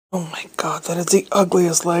Oh my god, that is the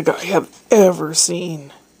ugliest leg I have ever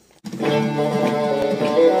seen.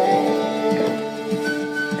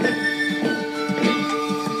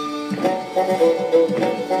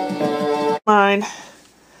 Mine.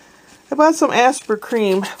 I bought some Asper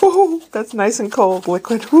cream. Woo, that's nice and cold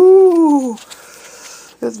liquid. Woo!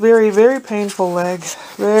 It's very, very painful leg.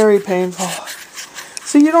 Very painful.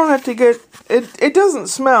 So you don't have to get it. It doesn't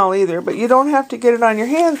smell either, but you don't have to get it on your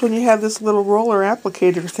hands when you have this little roller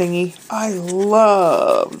applicator thingy. I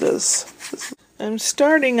love this. I'm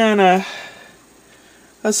starting on a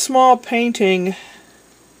small painting.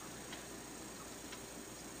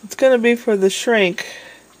 It's going to be for the shrink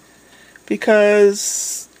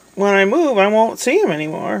because when I move, I won't see him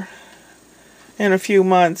anymore in a few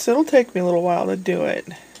months. It'll take me a little while to do it.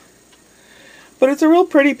 But it's a real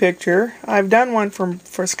pretty picture. I've done one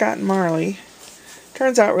for Scott and Marley.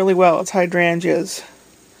 Turns out really well. It's hydrangeas.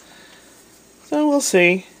 So we'll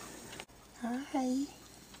see. Hi.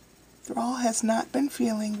 Thrall has not been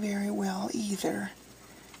feeling very well either.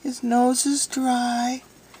 His nose is dry.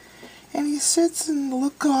 And he sits and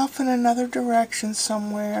looks off in another direction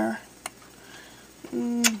somewhere.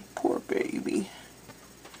 Poor baby.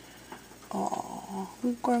 Aw.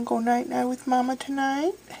 We're going to go night-night with Mama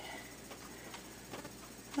tonight?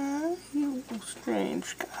 Huh? You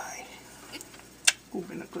strange guy. You've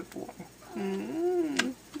been a good boy.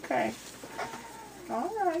 Okay.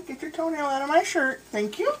 Alright, get your toenail out of my shirt.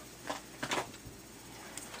 Thank you.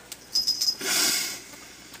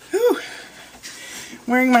 Whew.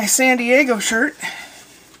 Wearing my San Diego shirt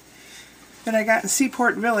that I got in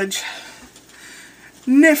Seaport Village.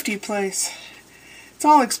 Nifty place. It's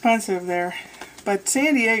all expensive there, but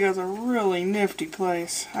San Diego's a really nifty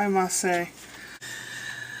place, I must say.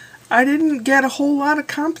 I didn't get a whole lot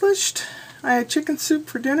accomplished. I had chicken soup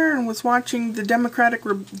for dinner and was watching the Democratic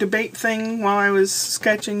debate thing while I was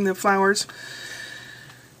sketching the flowers.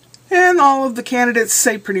 And all of the candidates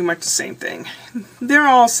say pretty much the same thing. They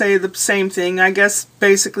all say the same thing. I guess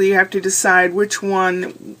basically you have to decide which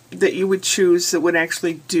one that you would choose that would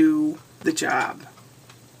actually do the job.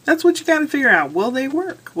 That's what you got to figure out. Will they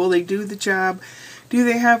work? Will they do the job? Do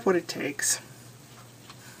they have what it takes?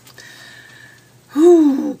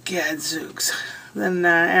 Whew, gadzooks. Then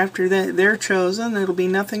after they're chosen, it'll be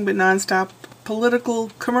nothing but nonstop political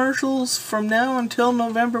commercials from now until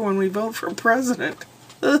November when we vote for president.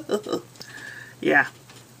 Yeah.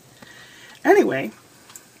 Anyway,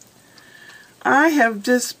 I have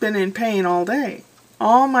just been in pain all day.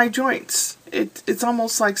 All my joints. It's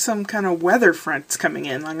almost like some kind of weather front's coming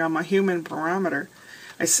in, like on my human barometer.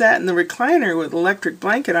 I sat in the recliner with an electric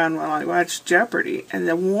blanket on while I watched Jeopardy, and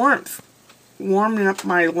the warmth warming up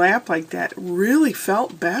my lap like that really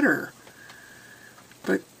felt better.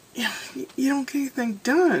 But you don't get anything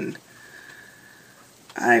done.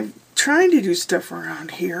 I'm trying to do stuff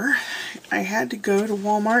around here. I had to go to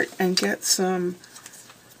Walmart and get some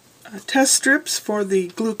test strips for the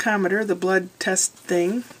glucometer, the blood test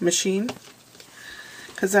thing, machine.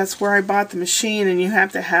 Because that's where I bought the machine, and you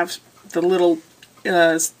have to have the little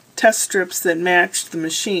test strips that match the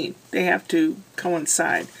machine. They have to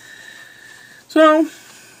coincide. So,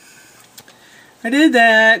 I did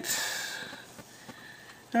that.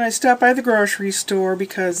 And I stopped by the grocery store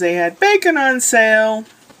because they had bacon on sale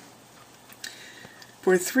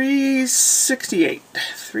for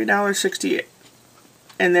 $3.68.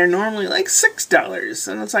 And they're normally like $6.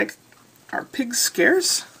 And it's like, are pigs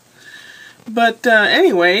scarce? But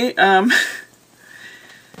anyway,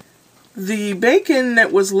 the bacon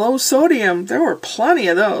that was low sodium, there were plenty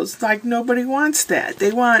of those. Like, nobody wants that.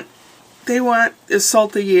 They want as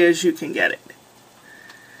salty as you can get it.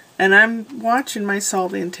 And I'm watching my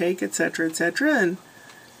salt intake, etc., etc.,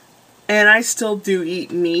 and I still do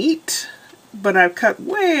eat meat, but I've cut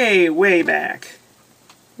way, way back.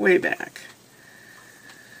 Way back.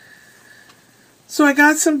 So I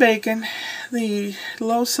got some bacon, the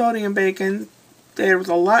low sodium bacon. There was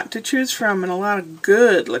a lot to choose from and a lot of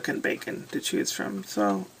good looking bacon to choose from.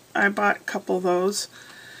 So I bought a couple of those.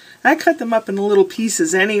 I cut them up in little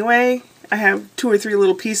pieces anyway. I have 2 or 3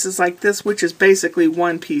 little pieces like this, which is basically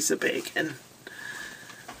one piece of bacon.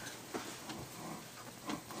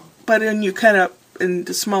 But when you cut up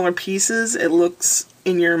into smaller pieces, it looks,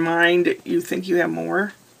 in your mind, you think you have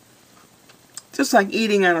more. Just like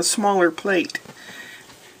eating on a smaller plate.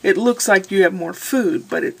 It looks like you have more food,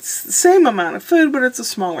 but it's the same amount of food, but it's a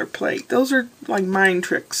smaller plate. Those are like mind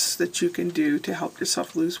tricks that you can do to help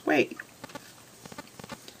yourself lose weight.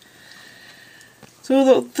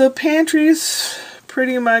 So the pantry's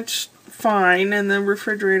pretty much fine, and the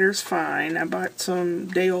refrigerator's fine. I bought some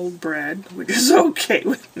day-old bread, which is okay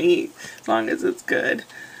with me, as long as it's good.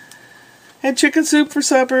 Had chicken soup for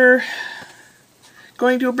supper.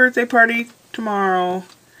 Going to a birthday party tomorrow.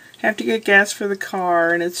 Have to get gas for the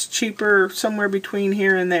car, and it's cheaper somewhere between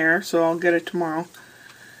here and there, so I'll get it tomorrow.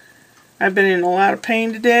 I've been in a lot of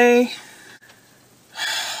pain today.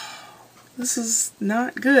 This is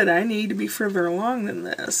not good. I need to be further along than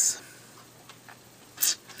this.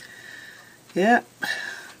 Yeah,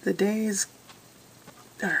 the days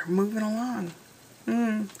are moving along.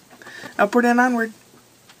 Upward and onward.